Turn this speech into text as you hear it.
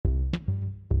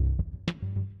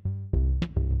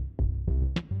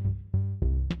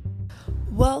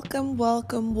Welcome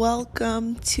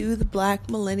to the Black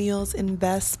Millennials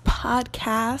Invest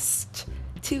podcast.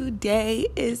 Today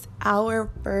is our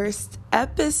first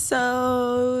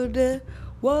episode.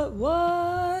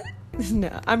 What?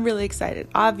 No, I'm really excited.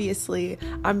 Obviously,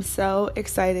 I'm so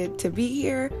excited to be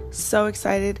here. So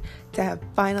excited to have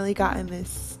finally gotten this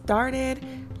started.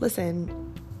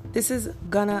 Listen, this is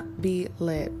gonna be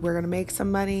lit. We're gonna make some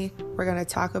money. We're gonna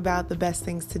talk about the best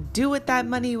things to do with that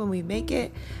money when we make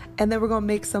it. And then we're gonna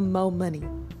make some more money.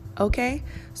 Okay?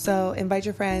 So invite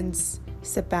your friends,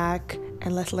 sit back,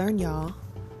 and let's learn, y'all.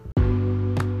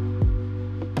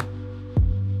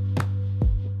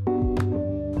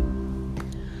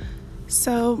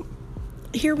 So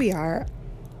here we are.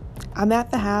 I'm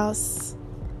at the house,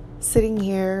 sitting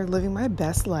here, living my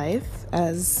best life,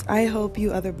 as I hope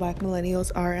you other Black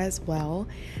millennials are as well.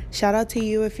 Shout out to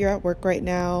you if you're at work right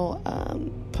now,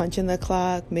 punching the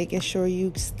clock, making sure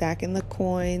you stacking the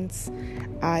coins.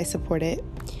 I support it.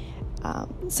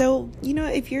 So,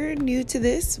 if you're new to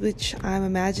this, which I'm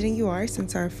imagining you are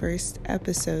since our first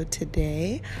episode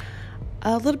today,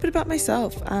 a little bit about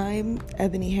myself. I'm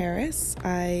Ebony Harris.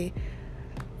 I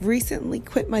recently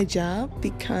quit my job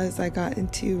because I got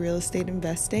into real estate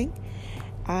investing.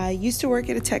 I used to work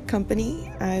at a tech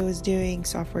company. I was doing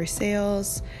software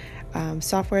sales.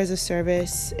 Software as a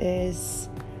service is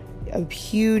a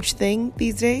huge thing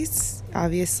these days.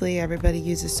 Obviously, everybody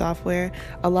uses software.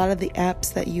 A lot of the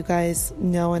apps that you guys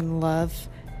know and love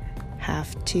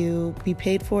have to be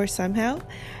paid for somehow.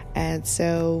 And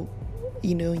so,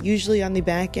 usually on the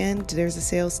back end, there's a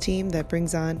sales team that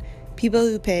brings on people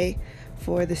who pay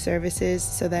for the services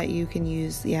so that you can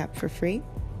use the app for free.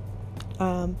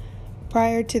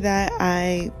 Prior to that,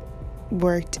 I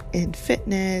worked in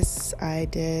fitness. I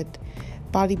did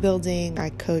bodybuilding.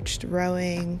 I coached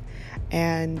rowing.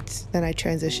 And then I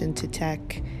transitioned to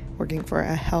tech, working for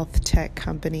a health tech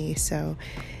company. So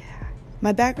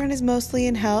my background is mostly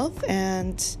in health,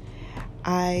 and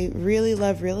I really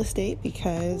love real estate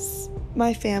because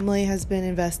my family has been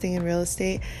investing in real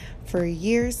estate for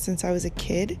years since I was a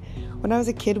kid. When I was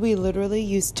a kid, we literally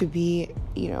used to be,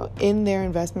 in their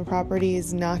investment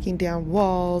properties, knocking down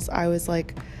walls. I was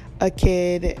like a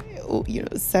kid,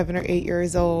 7 or 8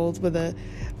 years old with a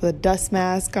dust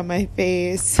mask on my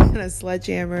face and a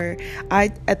sledgehammer.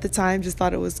 I, at the time, just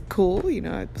thought it was cool. It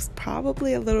was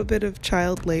probably a little bit of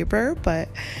child labor, but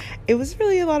it was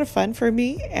really a lot of fun for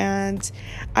me. And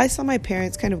I saw my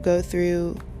parents kind of go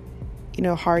through,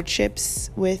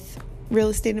 hardships with real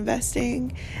estate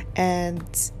investing.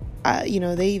 And,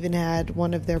 they even had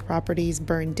one of their properties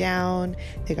burned down.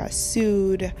 They got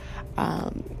sued.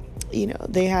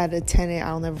 They had a tenant,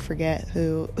 I'll never forget,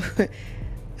 who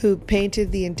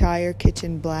painted the entire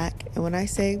kitchen black. And when I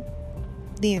say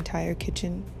the entire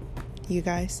kitchen, you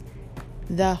guys,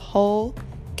 the whole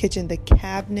kitchen, the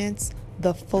cabinets,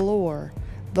 the floor,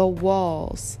 the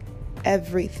walls,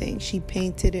 everything, she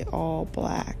painted it all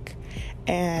black.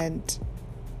 And,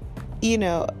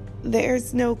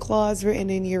 there's no clause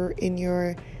written in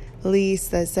your lease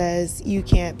that says you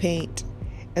can't paint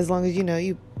as long as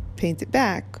you paint it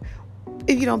back.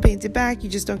 If you don't paint it back, you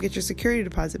just don't get your security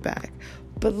deposit back.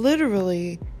 But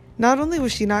literally, not only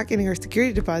was she not getting her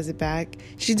security deposit back,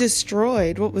 she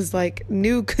destroyed what was like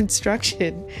new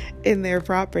construction in their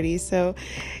property. So,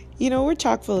 we're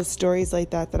chock full of stories like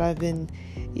that I've been,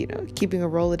 keeping a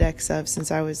Rolodex of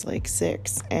since I was like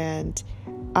 6. And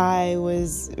I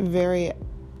was very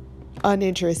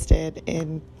uninterested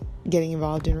in getting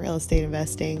involved in real estate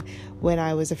investing when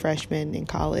I was a freshman in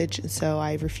college. So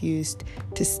I refused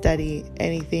to study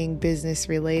anything business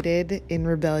related in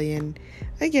rebellion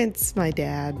against my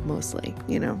dad, mostly,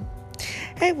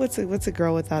 Hey, what's a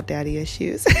girl without daddy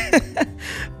issues?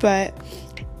 But,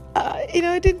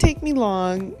 it didn't take me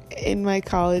long in my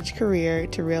college career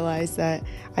to realize that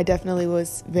I definitely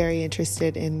was very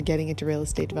interested in getting into real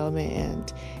estate development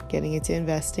and getting into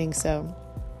investing. So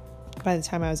by the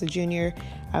time I was a junior,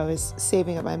 I was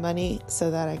saving up my money so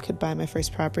that I could buy my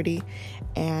first property.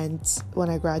 And when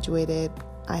I graduated,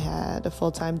 I had a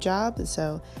full-time job.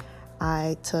 So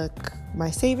I took my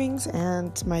savings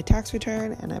and my tax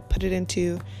return and I put it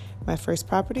into my first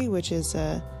property, which is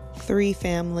a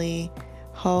 3-family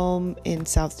home in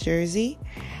South Jersey.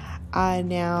 I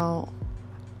now,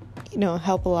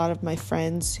 help a lot of my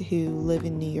friends who live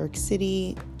in New York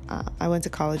City. I went to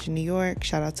college in New York.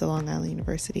 Shout out to Long Island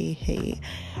University. Hey.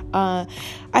 I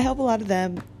help a lot of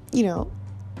them,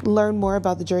 learn more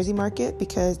about the Jersey market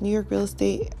because New York real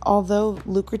estate, although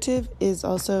lucrative, is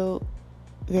also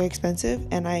very expensive,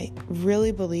 and I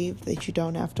really believe that you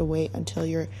don't have to wait until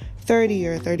you're 30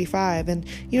 or 35. And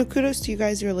kudos to you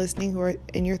guys who are listening who are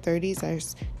in your 30s.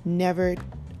 There's never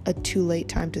a too late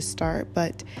time to start,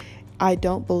 but I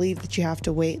don't believe that you have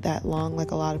to wait that long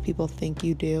like a lot of people think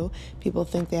you do. People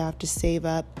think they have to save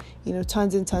up,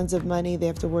 tons and tons of money. They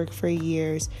have to work for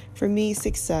years. For me,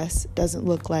 success doesn't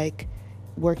look like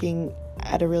working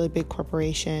at a really big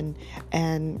corporation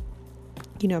and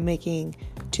making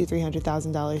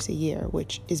 $200,000-$300,000 a year,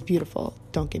 which is beautiful.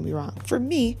 Don't get me wrong. For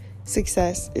me,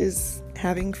 success is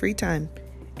having free time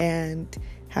and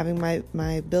having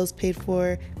my bills paid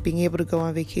for, being able to go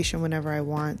on vacation whenever I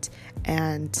want,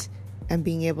 and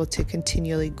being able to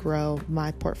continually grow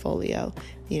my portfolio.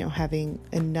 Having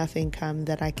enough income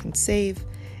that I can save,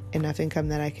 enough income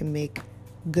that I can make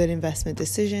good investment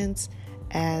decisions,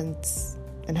 and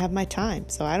have my time.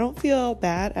 So I don't feel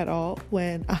bad at all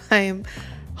when I'm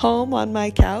home on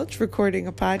my couch recording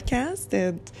a podcast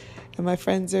and my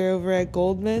friends are over at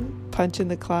Goldman punching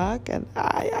the clock, and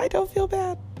I don't feel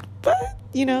bad. But,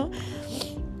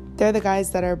 they're the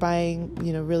guys that are buying,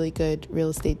 really good real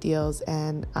estate deals,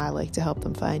 and I like to help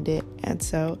them find it. And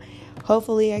so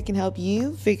hopefully I can help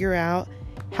you figure out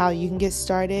how you can get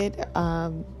started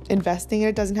investing.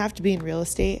 It doesn't have to be in real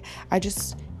estate. I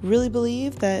just really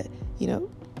believe that,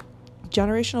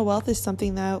 generational wealth is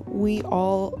something that we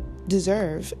all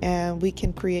deserve and we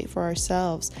can create for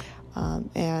ourselves.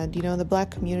 And in the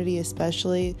Black community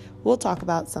especially, we'll talk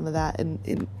about some of that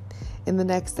in the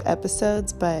next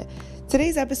episodes. But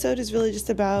today's episode is really just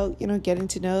about, getting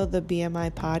to know the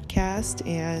BMI podcast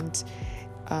and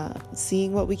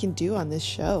seeing what we can do on this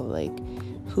show, like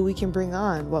who we can bring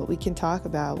on, what we can talk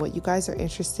about, what you guys are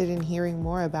interested in hearing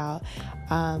more about.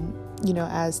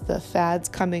 As the fads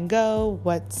come and go,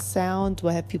 what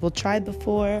have people tried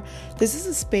before? This is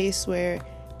a space where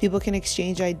people can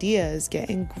exchange ideas, get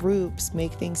in groups,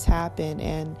 make things happen.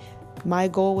 And my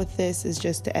goal with this is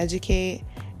just to educate,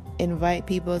 invite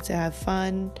people to have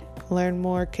fun, learn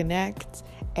more, connect,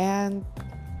 and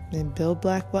build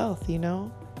Black wealth.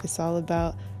 It's all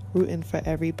about rooting for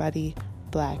everybody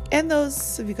Black. And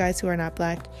those of you guys who are not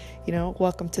Black,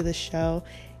 welcome to the show.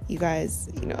 You guys,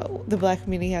 the Black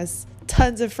community has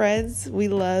tons of friends. We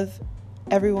love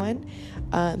everyone.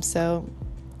 So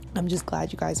I'm just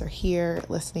glad you guys are here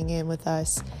listening in with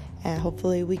us, and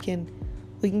hopefully we can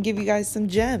give you guys some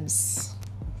gems.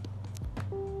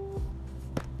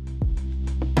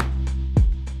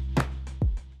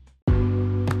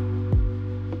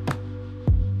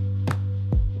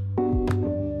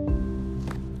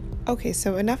 Okay,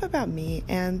 so enough about me,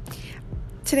 and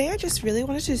today I just really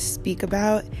wanted to speak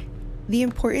about the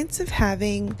importance of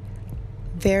having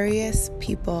various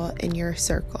people in your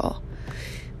circle.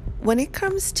 When it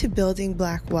comes to building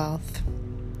Black wealth,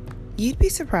 you'd be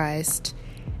surprised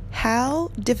how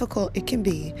difficult it can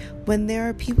be when there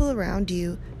are people around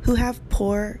you who have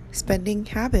poor spending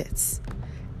habits.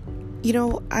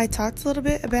 I talked a little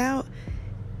bit about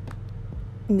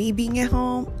me being at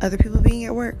home, other people being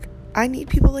at work. I need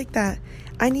people like that.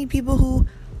 I need people who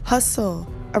hustle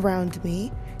around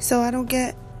me so I don't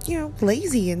get,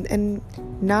 lazy and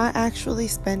not actually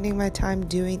spending my time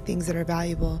doing things that are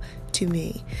valuable to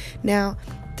me. Now,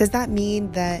 does that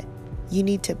mean that you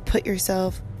need to put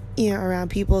yourself, around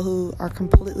people who are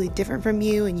completely different from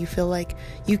you and you feel like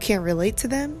you can't relate to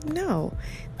them? No.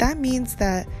 That means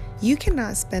that you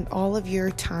cannot spend all of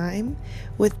your time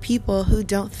with people who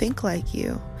don't think like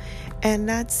you. And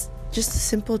that's just a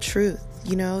simple truth.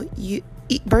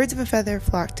 Birds of a feather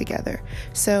flock together.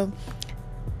 So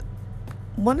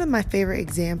one of my favorite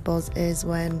examples is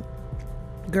when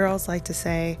girls like to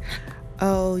say,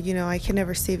 oh, I can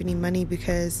never save any money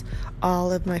because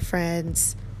all of my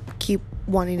friends keep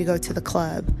wanting to go to the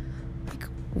club. Like,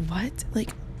 what?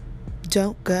 Like,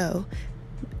 don't go.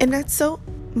 And that's so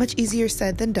much easier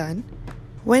said than done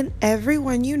when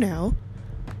everyone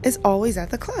is always at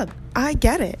the club. I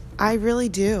get it. I really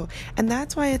do. And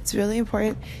that's why it's really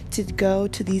important to go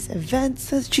to these events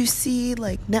that you see,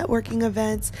 like networking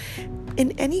events.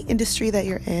 In any industry that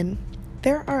you're in,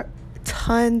 there are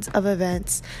tons of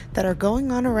events that are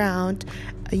going on around.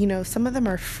 Some of them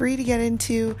are free to get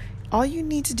into. All you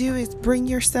need to do is bring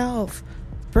yourself,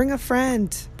 bring a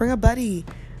friend, bring a buddy.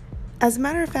 As a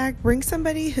matter of fact, bring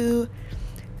somebody who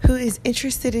is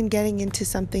interested in getting into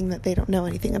something that they don't know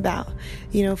anything about.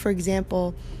 For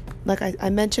example, like I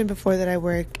mentioned before that I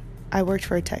worked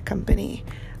for a tech company.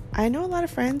 I know a lot of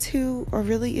friends who are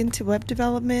really into web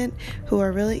development, who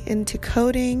are really into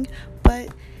coding, but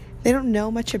They don't know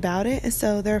much about it, and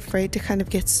so they're afraid to kind of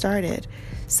get started.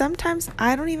 Sometimes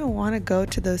I don't even want to go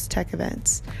to those tech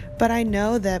events, but I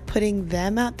know that putting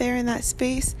them out there in that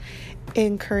space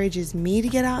encourages me to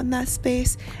get out in that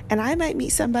space, and I might meet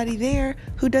somebody there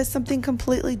who does something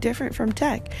completely different from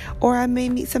tech, or I may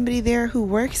meet somebody there who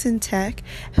works in tech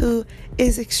who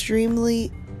is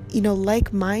extremely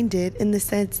like-minded in the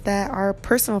sense that our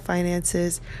personal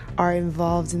finances are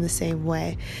involved in the same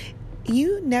way.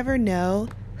 You never know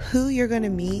who you're going to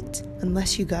meet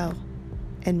unless you go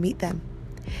and meet them.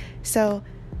 So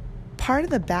part of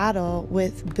the battle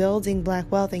with building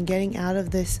Black wealth and getting out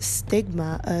of this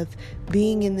stigma of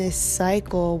being in this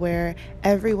cycle where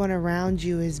everyone around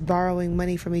you is borrowing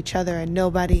money from each other and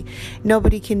nobody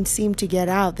can seem to get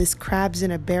out, this crabs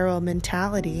in a barrel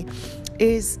mentality,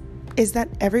 is that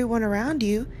everyone around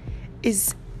you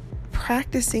is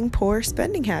practicing poor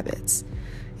spending habits.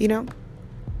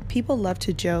 People love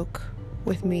to joke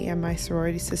with me and my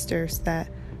sorority sisters that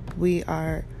we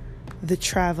are the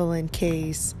traveling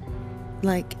K's.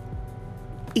 Like,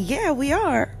 yeah, we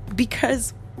are,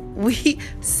 because we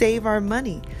save our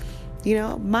money.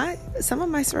 Some of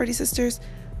my sorority sisters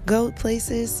go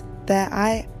places that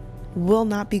I will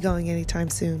not be going anytime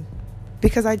soon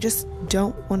because I just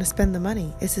don't want to spend the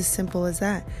money. It's as simple as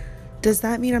that. Does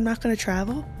that mean I'm not going to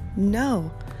travel?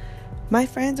 No. My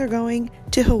friends are going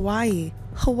to Hawaii.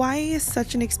 Hawaii is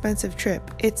such an expensive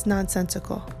trip. It's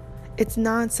nonsensical.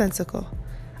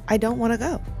 I don't want to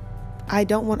go. I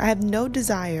have no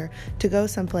desire to go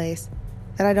someplace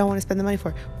that I don't want to spend the money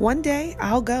for. One day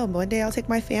I'll go. One day I'll take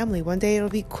my family. One day it'll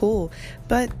be cool.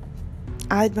 But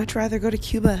I'd much rather go to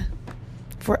Cuba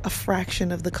for a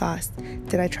fraction of the cost.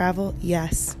 Did I travel?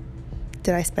 Yes.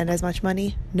 Did I spend as much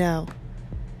money? No.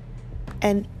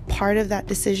 And part of that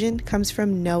decision comes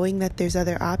from knowing that there's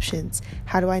other options.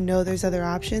 How do I know there's other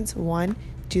options? 1,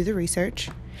 do the research.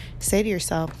 Say to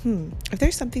yourself, if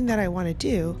there's something that I want to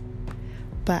do,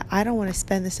 but I don't want to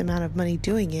spend this amount of money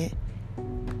doing it,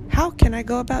 how can I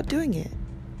go about doing it?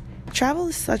 Travel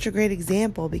is such a great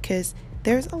example because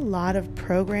there's a lot of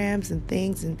programs and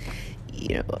things and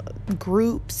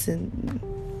groups and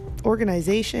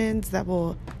organizations that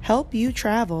will help you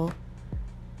travel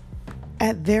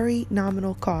at very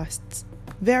nominal costs.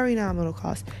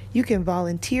 You can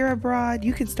volunteer abroad.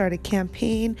 You can start a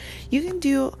campaign. You can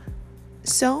do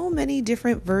so many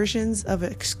different versions of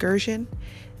an excursion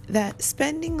that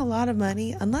spending a lot of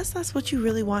money, unless that's what you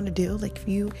really want to do, like if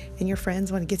you and your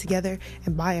friends want to get together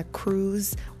and buy a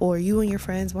cruise, or you and your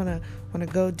friends want to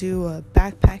go do a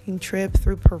backpacking trip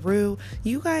through Peru,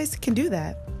 you guys can do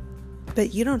that.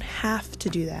 But you don't have to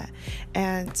do that.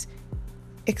 And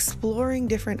exploring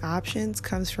different options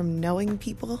comes from knowing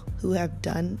people who have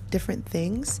done different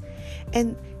things.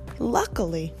 And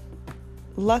lucky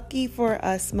for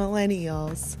us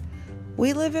millennials,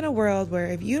 we live in a world where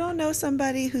if you don't know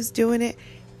somebody who's doing it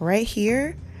right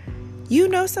here, you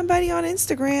know somebody on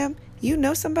Instagram, you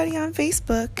know somebody on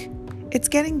Facebook. It's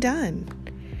getting done.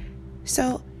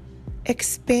 So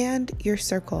expand your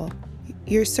circle.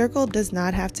 Your circle does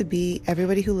not have to be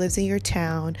everybody who lives in your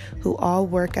town, who all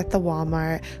work at the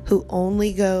Walmart, who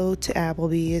only go to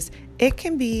Applebee's. It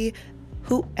can be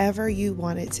whoever you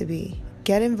want it to be.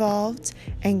 Get involved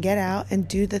and get out and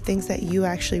do the things that you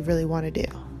actually really want to do.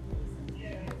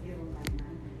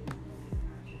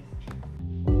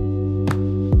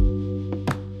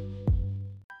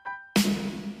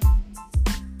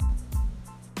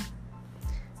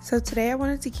 So today I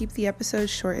wanted to keep the episode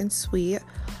short and sweet.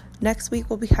 Next week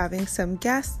we'll be having some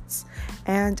guests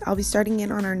and I'll be starting in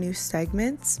on our new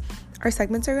segments. Our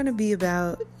segments are going to be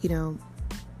about,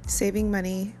 saving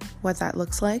money, what that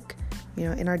looks like,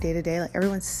 in our day-to-day. Like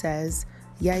everyone says,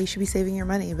 yeah, you should be saving your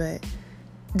money, but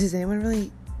does anyone really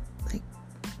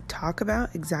talk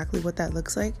about exactly what that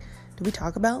looks like? Do we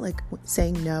talk about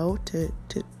saying no to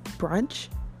brunch?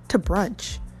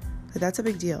 That's a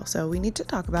big deal. So we need to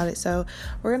talk about it. So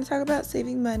we're going to talk about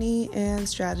saving money and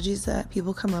strategies that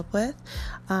people come up with.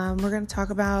 We're going to talk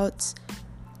about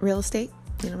real estate,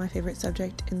 my favorite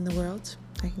subject in the world.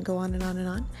 I can go on and on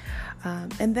and on.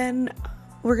 And then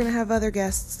we're going to have other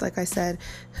guests, like I said,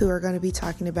 who are going to be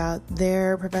talking about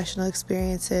their professional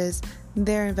experiences,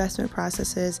 their investment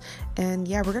processes. And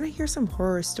yeah, we're going to hear some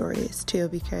horror stories too,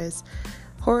 because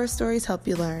horror stories help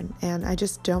you learn. And I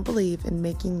just don't believe in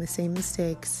making the same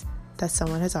mistakes that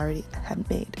someone has already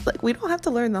made. We don't have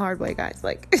to learn the hard way, guys.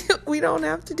 We don't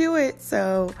have to do it.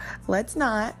 So let's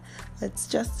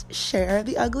just share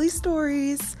the ugly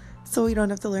stories so we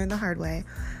don't have to learn the hard way.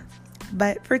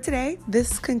 But for today,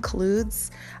 this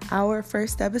concludes our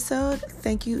first episode.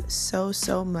 Thank you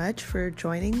so much for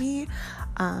joining me.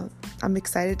 I'm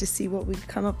excited to see what we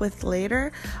come up with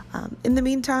later. In the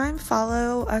meantime,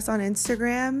 follow us on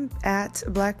Instagram at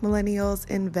Black Millennials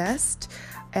Invest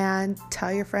and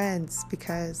tell your friends,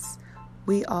 because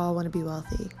we all want to be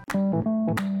wealthy.